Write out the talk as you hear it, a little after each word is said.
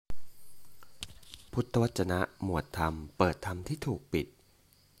พุทธวจนะหมวดธรรมเปิดธรรมที่ถูกปิด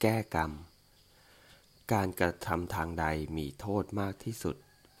แก้กรรมการกระทำทางใดมีโทษมากที่สุด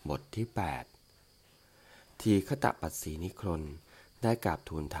บทที่8ทีฆตปัสสีนิครนได้กราบ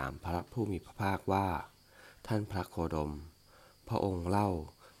ทูลถามพระผู้มีพระภาคว่าท่านพระโคดมพระองค์เล่า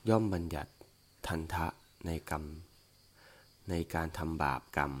ย่อมบัญญัติทันทะในกรรมในการทำบาป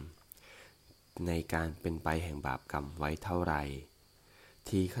กรรมในการเป็นไปแห่งบาปกรรมไว้เท่าไร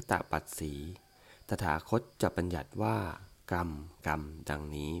ทีฆตปัสสีตถาคตจะบัญญัติว่ากรรมดัง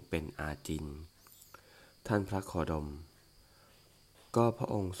นี้เป็นอาจินท่านพระโคดมก็พระ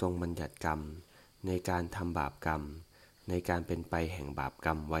องค์ทรงบัญญัติกรรมในการทำบาปกรรมในการเป็นไปแห่งบาปกร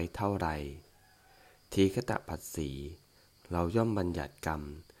รมไว้เท่าไรทีฆตปัสสีเราย่อมบัญญัติกรรม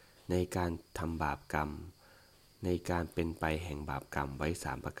ในการทำบาปกรรมในการเป็นไปแห่งบาปกรรมไว้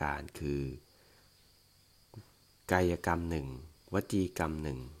3ประการคือกายกรรมหนึ่งวจีกรรมห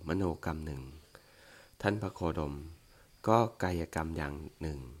นึ่งมโนกรรมหนึ่งท่านพระโคดมก็กายกรรมอย่างห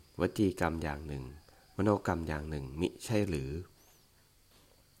นึ่งวจีกรรมอย่างหนึ่งมโนกรรมอย่างหนึ่งมิใช่หรือ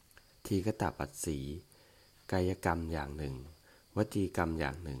ทีฆตปัสสีกายกรรมอย่างหนึ่งวจีกรรมอย่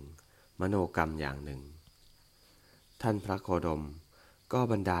างหนึ่งมโนกรรมอย่างหนึ่งท่านพระโคดมก็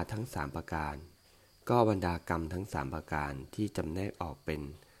บรรดาทั้ง3ประการก็บรรดากรรมทั้ง3ประการที่จำแนกออกเป็น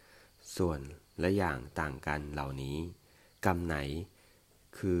ส่วนและอย่างต่างกันเหล่านี้กรรมไหน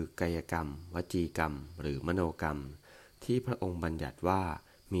คือกายกรรมวจีกรรมหรือมโนกรรมที่พระองค์บัญญัติว่า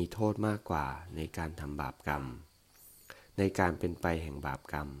มีโทษมากกว่าในการทำบาปกรรมในการเป็นไปแห่งบาป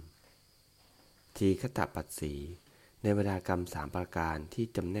กรรมทีฆตปัสสีในบรรดากรรม3ประการที่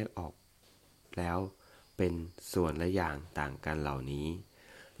จำแนกออกแล้วเป็นส่วนและอย่างต่างกันเหล่านี้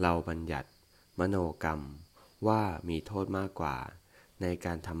เราบัญญัติมโนกรรมว่ามีโทษมากกว่าในก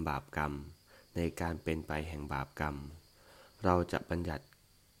ารทำบาปกรรมในการเป็นไปแห่งบาปกรรมเราจะบัญญัติ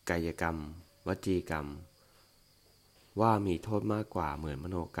กายกรรมวจีกรรมว่ามีโทษมากกว่าเหมือนม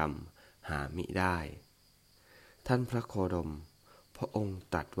โนกรรมหามิได้ท่านพระโคดมพระองค์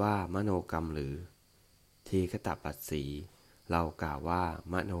ตรัสว่ามโนกรรมหรือทีฆตปัสสีเรากล่าวว่า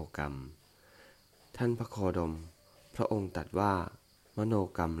มโนกรรมท่านพระโคดมพระองค์ตรัสว่ามโน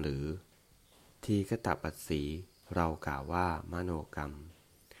กรรมหรือทีฆตปัสสีเรากล่าวว่ามโนกรรม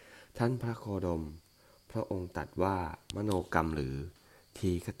ท่านพระโคดมพระองค์ตรัสว่ามโนกรรมหรือ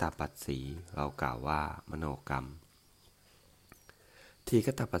ทีฆตปัสสีเรากล่าวว่ามโนกรรมทีฆ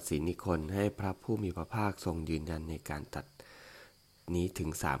ตปัสสีนิครนให้พระผู้มีพระภาคทรงยืนยันในการตรัสนี้ถึง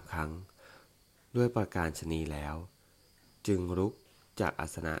3 ครั้งด้วยประการฉนี้แล้วจึงลุกจากอา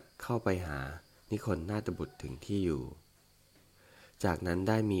สนะเข้าไปหานิครนนาถบุตรถึงที่อยู่จากนั้นไ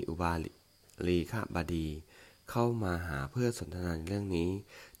ด้มีอุบาลีฆบดีเข้ามาหาเพื่อสนทนาเรื่องนี้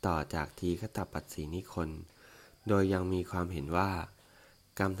ต่อจากทีฆตปัสสีนิครนโดยยังมีความเห็นว่า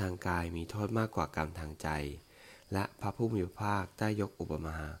กรรมทางกายมีโทษมากกว่ากรรมทางใจและพระผู้มีพระภาคได้ยกอุปม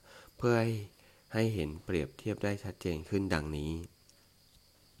าเพื่อให้เห็นเปรียบเทียบได้ชัดเจนขึ้นดังนี้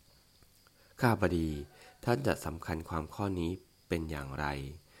ข้าบดีท่านจะสำคัญความข้อนี้เป็นอย่างไร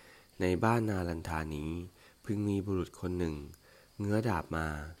ในบ้านนาลันทานี้พึงมีบุรุษคนหนึ่งเงื้อดาบมา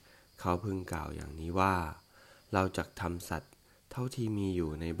เขาพึงกล่าวอย่างนี้ว่าเราจักทำสัตว์เท่าที่มีอยู่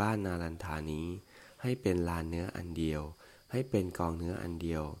ในบ้านนาลันทานี้ให้เป็นลานเนื้ออันเดียวให้เป็นกองเนื้ออันเ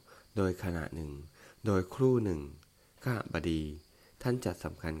ดียวโดยขณะหนึ่งโดยครู่หนึ่งข้าบดีท่านจะส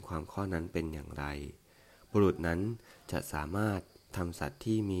ำคัญความข้อนั้นเป็นอย่างไรบุรุษนั้นจะสามารถทำสัตว์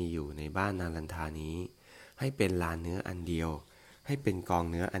ที่มีอยู่ในบ้านนาลันทานี้ให้เป็นลานเนื้ออันเดียวให้เป็นกอง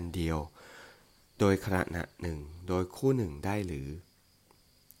เนื้ออันเดียวโดยขณะหนึ่งโดยคู่หนึ่งได้หรือ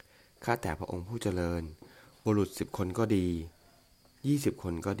ข้าแต่พระองค์ผู้เจริญบุรุษ10 คนก็ดี20 ค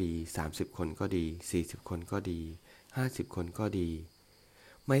นก็ดี30 คนก็ดี40 คนก็ดี50 คนก็ดี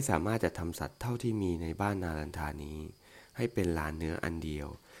ไม่สามารถจะทำสัตว์เท่าที่มีในบ้านนาลันทานี้ให้เป็นลานเนื้ออันเดียว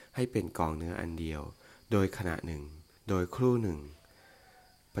ให้เป็นกองเนื้ออันเดียวโดยขณะหนึ่งโดยครู่หนึ่ง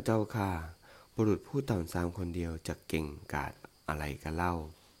พระเจ้าข้าบุรุษผู้ต่ำทรามคนเดียวจะเก่งกาจอะไรกันเล่า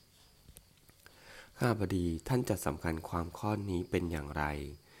ข้าบดีท่านจะสำคัญความข้อนี้เป็นอย่างไร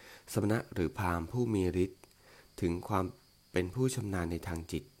สมณะหรือพราหมณ์ผู้มีฤทธิ์ถึงความเป็นผู้ชำนาญในทาง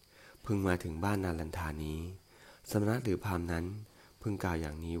จิตพึงมาถึงบ้านนาลันทานี้สมณะหรือพราหมณ์นั้นพึงกล่าวอย่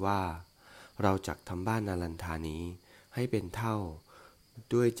างนี้ว่าเราจักทำบ้านนาลันทานี้ให้เป็นเท่า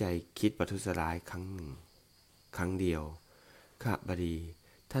ด้วยใจคิดประทุษร้ายครั้งหนึ่งครั้งเดียวข้าบดี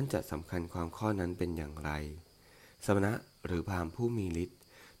ท่านจะสำคัญความข้อนั้นเป็นอย่างไรสมณะหรือพราหมณ์ผู้มีฤทธิ์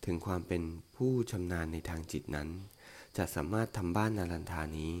ถึงความเป็นผู้ชำนาญในทางจิตนั้นจะสามารถทำบ้านนาลันทา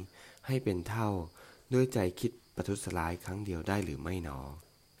นี้ให้เป็นเท่าด้วยใจคิดประทุษร้ายครั้งเดียวได้หรือไม่หนอ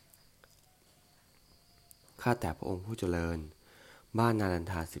ข้าแต่พระองค์ผู้เจริญบ้านนาลัน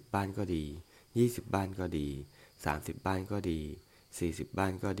ทา10 บ้านก็ดี 20บ้านก็ดี30บ้านก็ดี40บ้า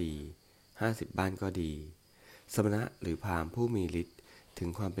นก็ดี50บ้านก็ดีสมณะหรือพราหมณ์ผู้มีฤทธิ์ถึง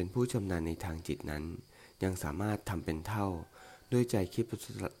ความเป็นผู้ชำนาญในทางจิตนั้นยังสามารถทำเป็นเท่าด้วยใจคิด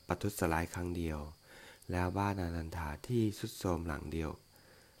ประทุษร้ายครั้งเดียวแล้วบ้านอารันธาที่ทรุดโทรมหลังเดียว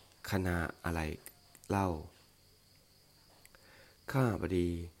คณาอะไรเล่าข้าพดี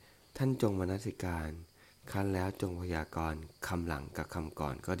ท่านจงมนสิการครั้นแล้วจงพยากรณ์คำหลังกับคำก่อ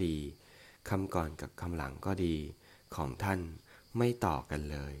นก็ดีคำก่อนกับคำหลังก็ดีของท่านไม่ต่อกัน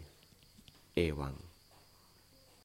เลยเอวัง